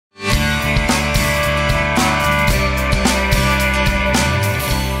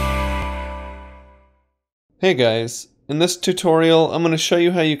Hey guys, in this tutorial I'm going to show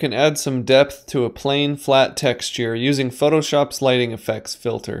you how you can add some depth to a plain flat texture using Photoshop's lighting effects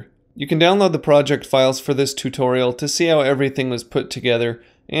filter. You can download the project files for this tutorial to see how everything was put together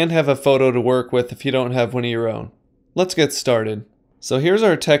and have a photo to work with if you don't have one of your own. Let's get started. So here's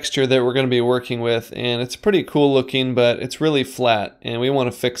our texture that we're going to be working with, and it's pretty cool looking, but it's really flat and we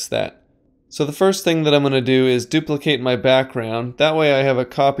want to fix that. So the first thing that I'm going to do is duplicate my background. That way I have a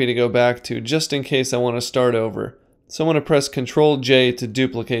copy to go back to just in case I want to start over. So I'm going to press Ctrl J to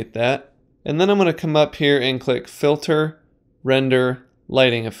duplicate that. And then I'm going to come up here and click Filter, Render,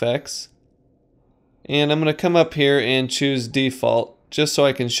 Lighting Effects. And I'm going to come up here and choose Default just so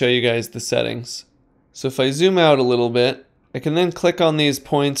I can show you guys the settings. So if I zoom out a little bit, I can then click on these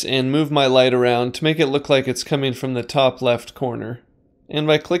points and move my light around to make it look like it's coming from the top left corner. And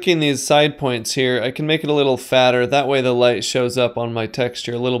by clicking these side points here, I can make it a little fatter, that way the light shows up on my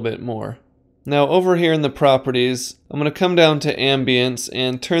texture a little bit more. Now over here in the properties, I'm going to come down to Ambience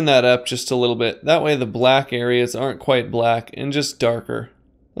and turn that up just a little bit. That way the black areas aren't quite black and just darker.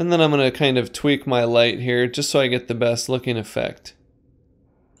 And then I'm going to kind of tweak my light here just so I get the best looking effect.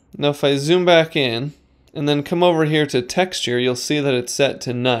 Now if I zoom back in and then come over here to texture, you'll see that it's set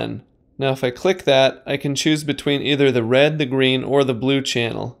to none. Now if I click that, I can choose between either the red, the green, or the blue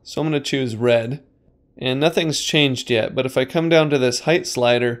channel. So I'm going to choose red. And nothing's changed yet, but if I come down to this height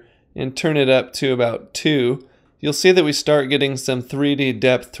slider and turn it up to about 2, you'll see that we start getting some 3D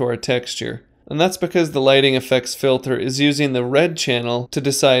depth to our texture. And that's because the lighting effects filter is using the red channel to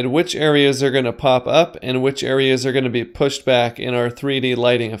decide which areas are going to pop up and which areas are going to be pushed back in our 3D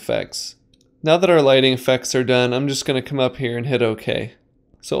lighting effects. Now that our lighting effects are done, I'm just going to come up here and hit OK.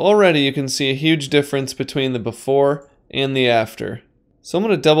 So already you can see a huge difference between the before and the after. So I'm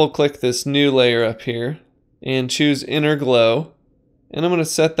going to double click this new layer up here and choose Inner Glow, and I'm going to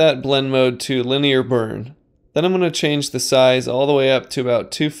set that blend mode to Linear Burn. Then I'm going to change the size all the way up to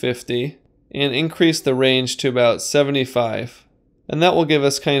about 250 and increase the range to about 75. And that will give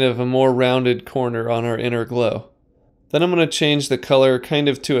us kind of a more rounded corner on our inner glow. Then I'm going to change the color kind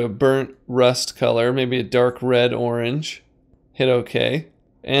of to a burnt rust color, maybe a dark red orange. Hit OK.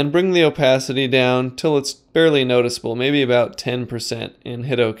 And bring the opacity down till it's barely noticeable, maybe about 10%, and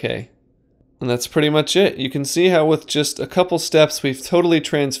hit OK. And that's pretty much it. You can see how with just a couple steps we've totally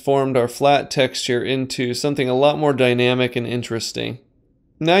transformed our flat texture into something a lot more dynamic and interesting.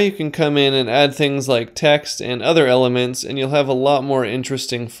 Now you can come in and add things like text and other elements and you'll have a lot more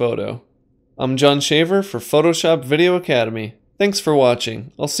interesting photo. I'm John Shaver for Photoshop Video Academy. Thanks for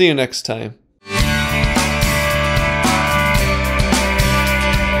watching. I'll see you next time.